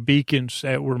following beacons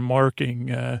that were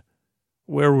marking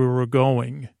where we were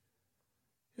going.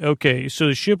 Okay, so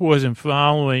the ship wasn't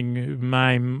following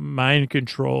my mind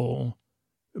control,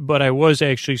 but I was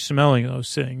actually smelling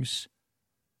those things.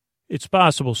 It's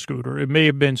possible, Scooter. It may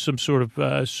have been some sort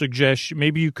of suggestion.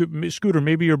 Maybe you could, Scooter,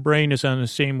 maybe your brain is on the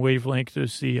same wavelength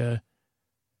as the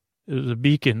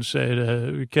beacons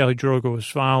that Kelly Drogo was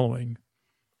following.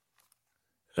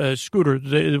 Scooter,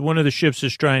 one of the ships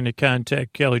is trying to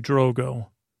contact Kelly Drogo.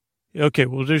 Okay,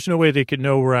 well, there's no way they could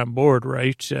know we're on board,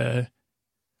 right?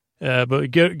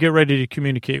 But get ready to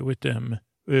communicate with them.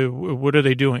 What are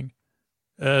they doing?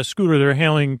 Scooter, they're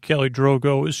hailing Kelly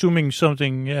Drogo, assuming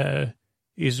something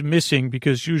is missing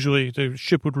because usually the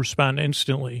ship would respond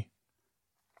instantly.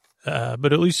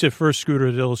 But at least at first,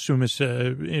 Scooter, they'll assume it's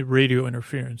radio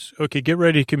interference. Okay, get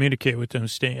ready to communicate with them,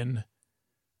 Stan.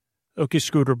 Okay,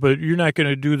 Scooter, but you're not going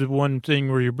to do the one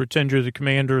thing where you pretend you're the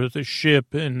commander of the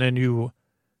ship and then you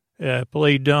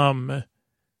play dumb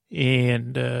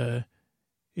and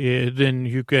then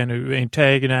you kind of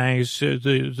antagonize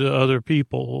the other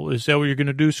people. Is that what you're going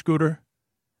to do, Scooter?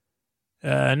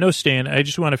 No, Stan, I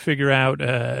just want to figure out,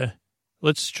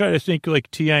 let's try to think like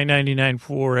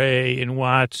TI-99-4A and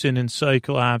Watson and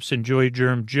Cyclops and Joy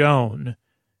Germ Joan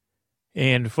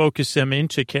and focus them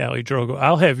into Kelly Drogo.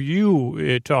 I'll have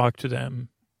you talk to them.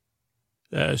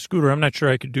 Scooter, I'm not sure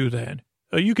I could do that.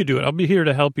 Oh, you could do it. I'll be here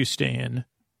to help you, Stan.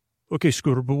 Okay,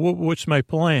 Scooter, but what's my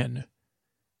plan?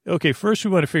 Okay, first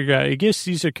we want to figure out, I guess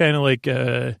these are kind of like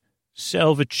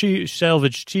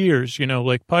salvage tiers,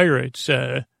 like pirates.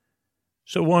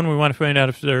 So one, we want to find out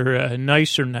if they're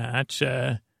nice or not.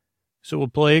 So we'll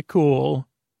play it cool.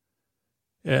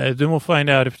 Then we'll find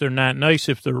out if they're not nice,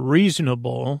 if they're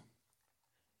reasonable.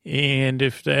 And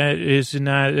if that is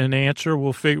not an answer,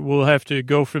 we'll have to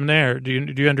go from there. Do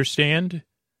you understand?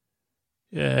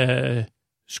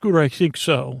 Scooter, I think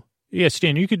so. Yeah,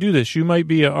 Stan, you could do this. You might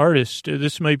be an artist.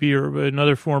 This might be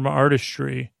another form of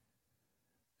artistry.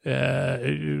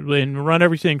 And run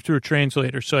everything through a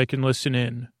translator so I can listen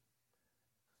in.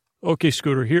 Okay,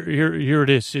 Scooter, here it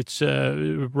is. It's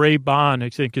Ray Bon,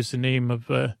 I think, is the name of.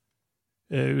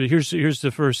 Here's the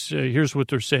first. Here's what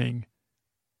they're saying.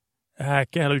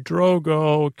 Cali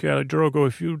Drogo,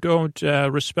 if you don't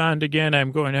respond again,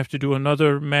 I'm going to have to do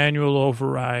another manual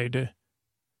override.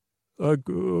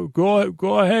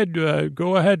 Go ahead,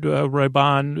 Ray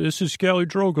Bon. This is Cali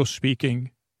Drogo speaking.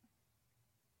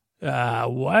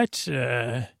 What?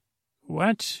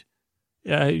 What?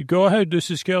 Go ahead,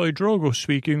 this is Cali Drogo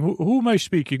speaking. Who am I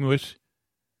speaking with?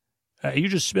 You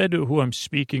just said who I'm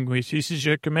speaking with. This is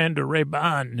your commander, Ray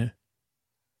Bon.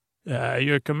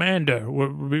 Your commander.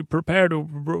 We're prepared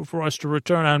for us to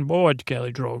return on board,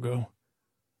 Cali Drogo.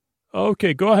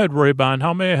 Okay, go ahead, Ray Bon.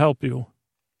 How may I help you?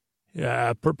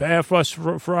 Prepare for us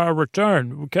for our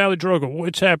return. Cali Drogo,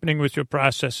 what's happening with your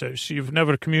processors? You've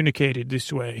never communicated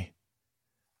this way.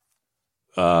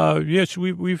 Yes,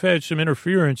 we've had some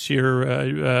interference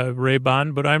here, Ray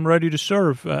Bon, but I'm ready to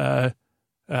serve.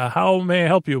 How may I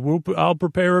help you? I'll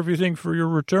prepare everything for your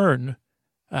return.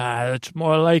 That's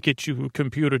more like it, you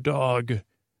computer dog.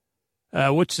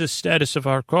 What's the status of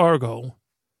our cargo?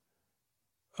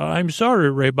 I'm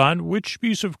sorry, Ray Bon. Which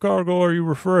piece of cargo are you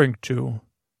referring to?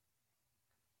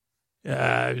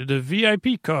 The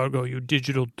VIP cargo, you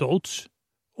digital dolts.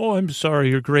 Oh, I'm sorry,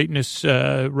 Your Greatness,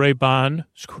 Ray Bon.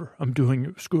 Scooter,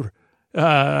 Scooter.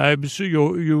 I'm so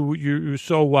you're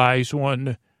so wise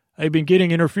one. I've been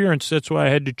getting interference. That's why I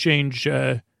had to change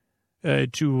to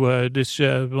this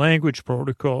language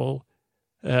protocol.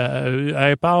 I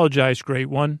apologize, Great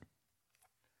One.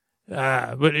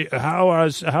 But how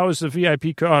is the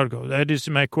VIP cargo? That is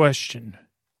my question.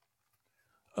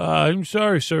 I'm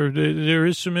sorry, sir. There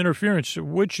is some interference.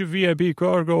 Which VIP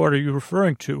cargo are you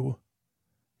referring to?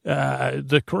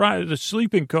 The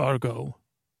sleeping cargo.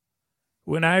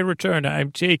 When I return,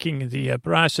 I'm taking the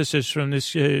processors from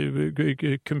this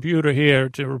computer here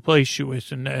to replace you with,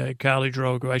 Cali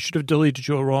Drogo. I should have deleted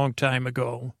you a long time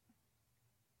ago.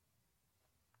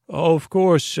 Oh, of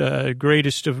course,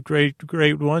 greatest of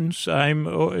great ones. I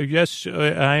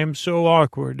am so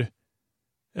awkward.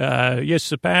 Yes,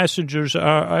 the passengers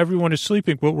everyone is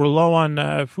sleeping, but we're low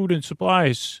on food and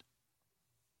supplies.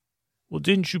 Well,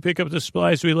 didn't you pick up the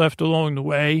supplies we left along the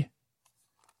way?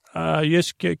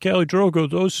 Yes, Cali Drogo,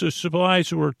 those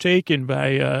supplies were taken by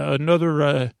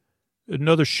another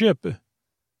ship.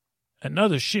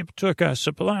 Another ship took our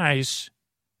supplies.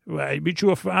 Why, but you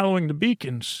were following the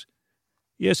beacons.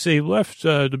 Yes, they left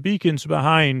the beacons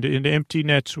behind in empty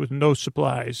nets with no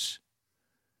supplies.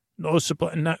 No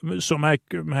supply. So my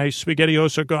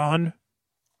SpaghettiOs are gone.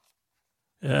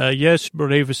 Yes,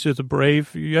 bravest of the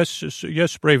brave. Yes,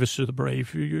 bravest of the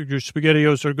brave. Your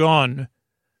SpaghettiOs are gone.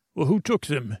 Well, who took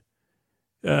them?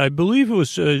 I believe it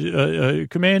was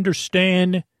Commander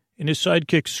Stan and his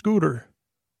sidekick Scooter.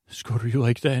 Scooter, you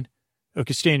like that?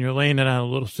 Okay, Stan, you're laying it on a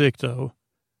little thick, though.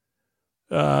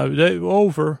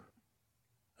 Over.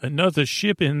 Another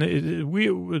ship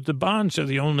the bonds are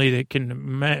the only that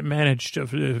can manage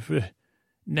to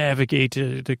navigate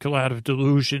the cloud of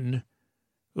delusion.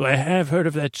 Well, I have heard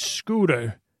of that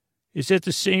Scooter. Is that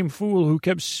the same fool who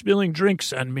kept spilling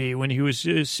drinks on me when he was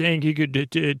saying he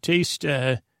could taste,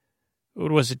 what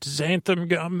was it, xanthan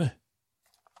gum?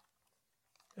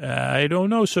 I don't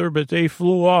know, sir, but they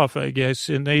flew off, I guess.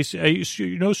 And they say,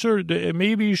 sir,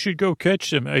 maybe you should go catch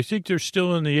them. I think they're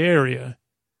still in the area.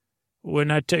 We're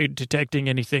not detecting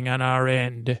anything on our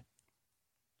end.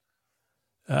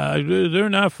 They're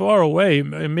not far away.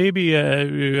 Maybe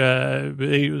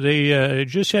they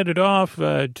just headed off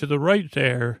to the right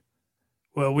there.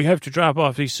 Well, we have to drop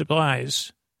off these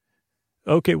supplies.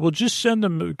 Okay, well, just send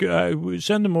them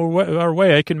our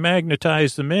way. I can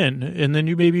magnetize them in, and then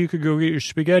maybe you could go get your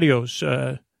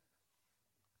SpaghettiOs.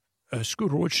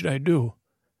 Scooter, what should I do?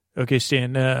 Okay,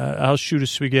 Stan, I'll shoot a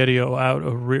SpaghettiO out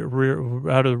of the rear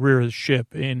of the ship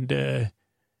and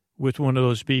with one of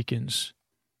those beacons.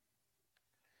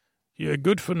 Yeah,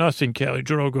 good for nothing, Cali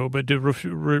Drogo, but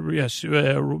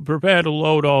prepare to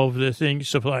load all of the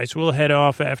supplies. We'll head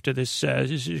off after this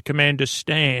is Commander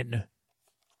Stan.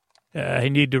 I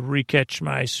need to recatch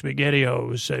my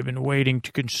SpaghettiOs. I've been waiting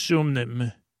to consume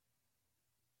them.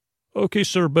 Okay,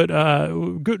 sir, but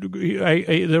good.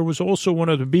 There was also one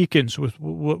of the beacons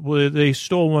they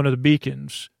stole one of the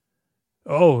beacons.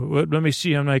 Oh, let me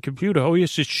see on my computer. Oh,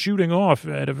 yes, it's shooting off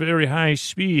at a very high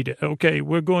speed. Okay,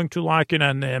 we're going to lock in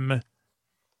on them,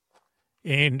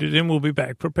 and then we'll be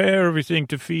back. Prepare everything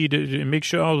to feed and make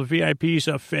sure all the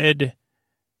VIPs are fed,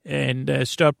 and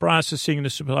start processing the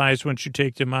supplies once you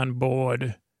take them on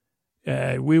board.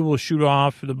 We will shoot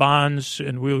off the bonds,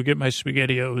 and we will get my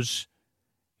SpaghettiOs.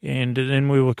 And then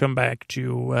we will come back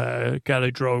to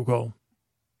Chroicles.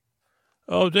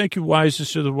 Oh, thank you,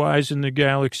 wisest of the wise in the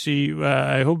galaxy.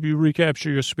 I hope you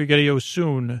recapture your SpaghettiOs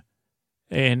soon.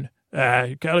 And,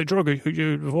 Chroicles,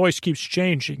 your voice keeps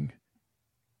changing.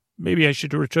 Maybe I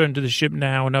should return to the ship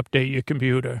now and update your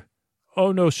computer.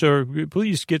 Oh, no, sir.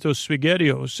 Please get those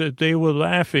SpaghettiOs. They were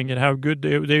laughing at how good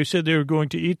they said they were going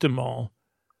to eat them all.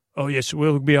 Oh, yes,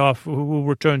 we'll be off. We'll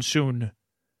return soon.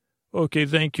 Okay,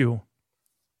 thank you.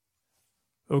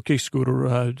 Okay,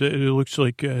 Scooter, it looks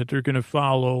like they're going to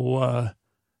follow.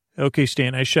 Okay,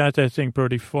 Stan, I shot that thing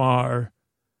pretty far,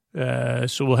 so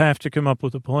we'll have to come up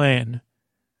with a plan.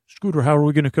 Scooter, how are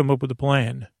we going to come up with a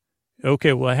plan?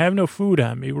 Okay, well, I have no food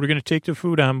on me. We're going to take the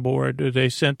food on board. They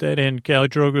sent that in.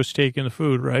 Drogo's taking the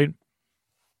food, right?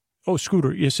 Oh,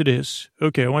 Scooter, yes, it is.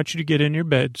 Okay, I want you to get in your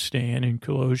bed, Stan, and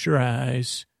close your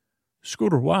eyes.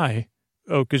 Scooter, why?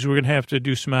 Oh, because we're going to have to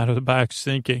do some out-of-the-box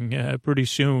thinking pretty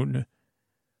soon.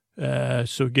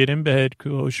 So get in bed,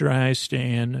 close your eyes,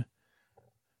 Stan.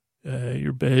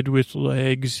 Your bed with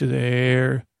legs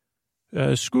there.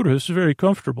 Scooter, this is very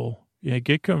comfortable. Yeah,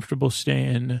 get comfortable,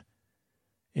 Stan.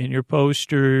 And your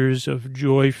posters of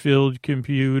joy-filled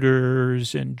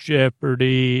computers and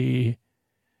Jeopardy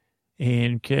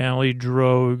and Cali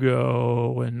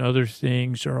Drogo and other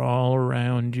things are all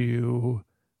around you.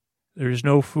 There's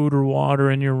no food or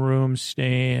water in your room,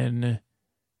 Stan.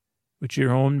 But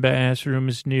your own bathroom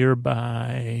is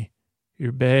nearby.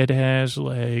 Your bed has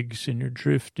legs, and you're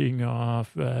drifting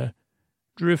off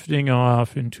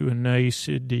into a nice,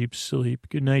 deep sleep.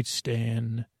 Good night,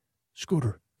 Stan.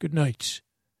 Scooter, good night.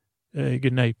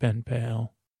 Good night, pen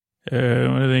pal. I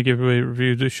want to thank everybody who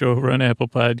reviewed the show over on Apple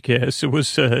Podcasts.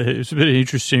 It's been an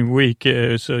interesting week,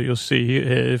 so you'll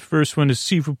see. First one is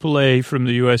Sifu Pillay from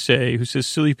the USA, who says,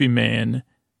 Sleepy Man.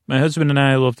 My husband and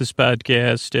I love this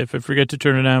podcast. If I forget to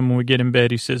turn it on when we get in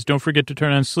bed, he says, don't forget to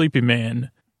turn on Sleepy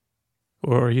Man.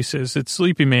 Or he says, it's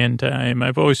Sleepy Man time.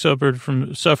 I've always suffered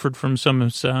from some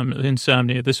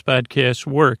insomnia. This podcast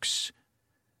works.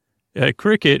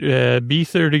 Cricket,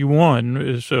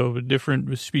 B31, so a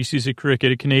different species of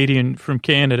cricket, a Canadian from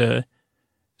Canada,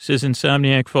 says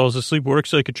Insomniac falls asleep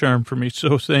works like a charm for me.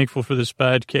 So thankful for this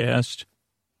podcast.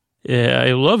 Yeah,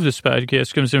 I love this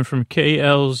podcast. Comes in from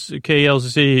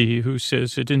KLZ, who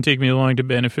says, it didn't take me long to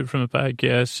benefit from the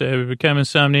podcast. I've become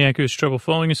insomniac who has trouble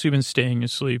falling asleep and staying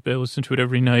asleep. I listen to it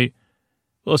every night,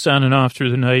 plus on and off through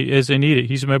the night as I need it.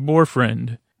 He's my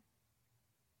boyfriend.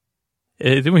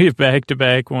 Then we have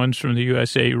back-to-back ones from the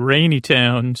USA. Rainy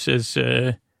Town says,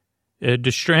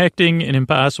 distracting and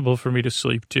impossible for me to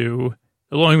sleep to,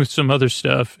 along with some other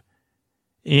stuff.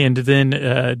 And then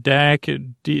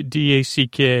DAC,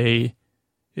 D-A-C-K,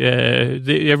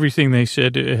 everything they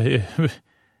said.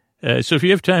 So if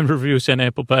you have time to review us on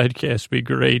Apple Podcasts, it'd be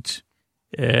great.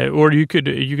 Or you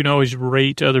can always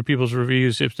rate other people's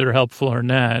reviews if they're helpful or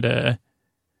not.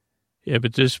 Yeah,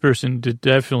 but this person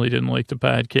definitely didn't like the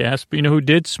podcast. But you know who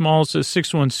did? Smalls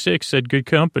 616 said good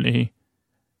company.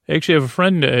 I actually have a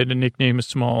friend that had a nickname of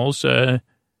Smalls.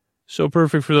 So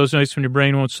perfect for those nights when your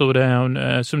brain won't slow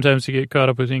down. Sometimes I get caught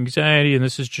up with anxiety, and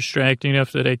this is distracting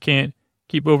enough that I can't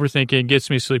keep overthinking. It gets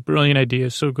me to sleep. Brilliant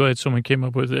idea. So glad someone came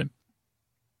up with it.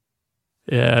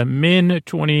 Min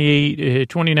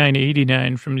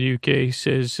 2989 from the UK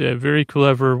says, very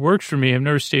clever. Works for me. I've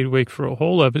never stayed awake for a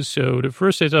whole episode. At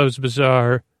first I thought it was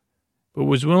bizarre, but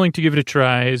was willing to give it a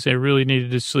try as I really needed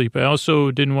to sleep. I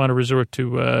also didn't want to resort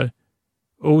to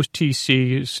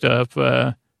OTC stuff.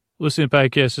 Listening to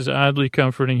podcasts is oddly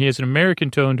comforting. He has an American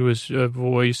tone to his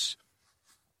voice,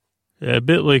 a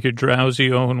bit like a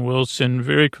drowsy Owen Wilson.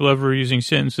 Very clever, using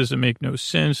sentences that make no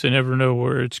sense. I never know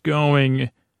where it's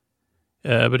going,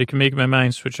 but it can make my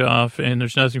mind switch off, and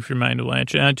there's nothing for your mind to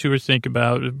latch onto or think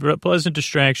about. A pleasant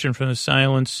distraction from the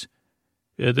silence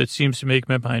that seems to make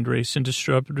my mind race and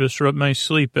disrupt my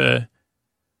sleep.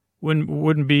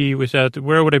 Wouldn't be without.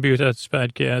 Where would I be without this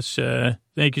podcast?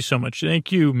 Thank you so much.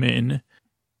 Thank you, Min.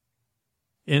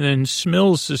 And then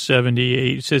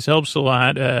Smills78 says, helps a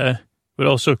lot, but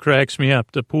also cracks me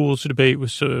up. The pools debate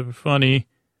was so funny.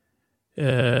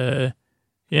 Yeah.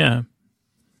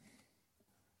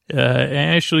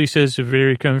 Ashley says a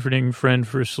very comforting friend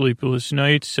for sleepless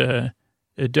nights.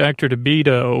 Dr.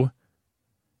 DeBito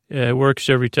works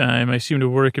every time. I seem to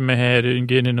work in my head and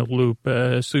get in a loop.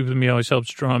 Sleep with me always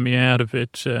helps draw me out of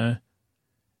it.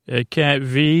 Cat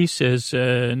V says,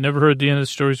 never heard the end of the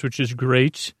stories, which is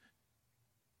great.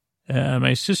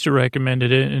 My sister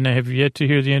recommended it, and I have yet to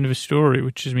hear the end of a story,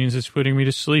 which just means it's putting me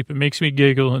to sleep. It makes me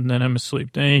giggle, and then I'm asleep.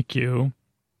 Thank you.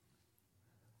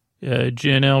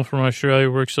 Janelle from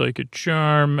Australia works like a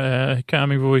charm.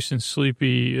 Calming voice and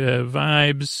sleepy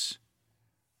vibes.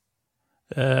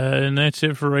 And that's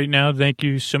it for right now. Thank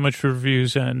you so much for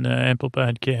reviews on Apple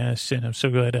Podcasts, and I'm so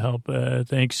glad to help.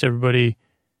 Thanks, everybody.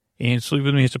 And Sleep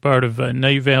With Me is a part of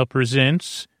Night Vale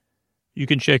Presents. You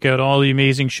can check out all the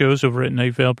amazing shows over at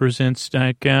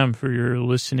nightvalepresents.com for your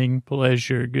listening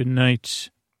pleasure. Good night.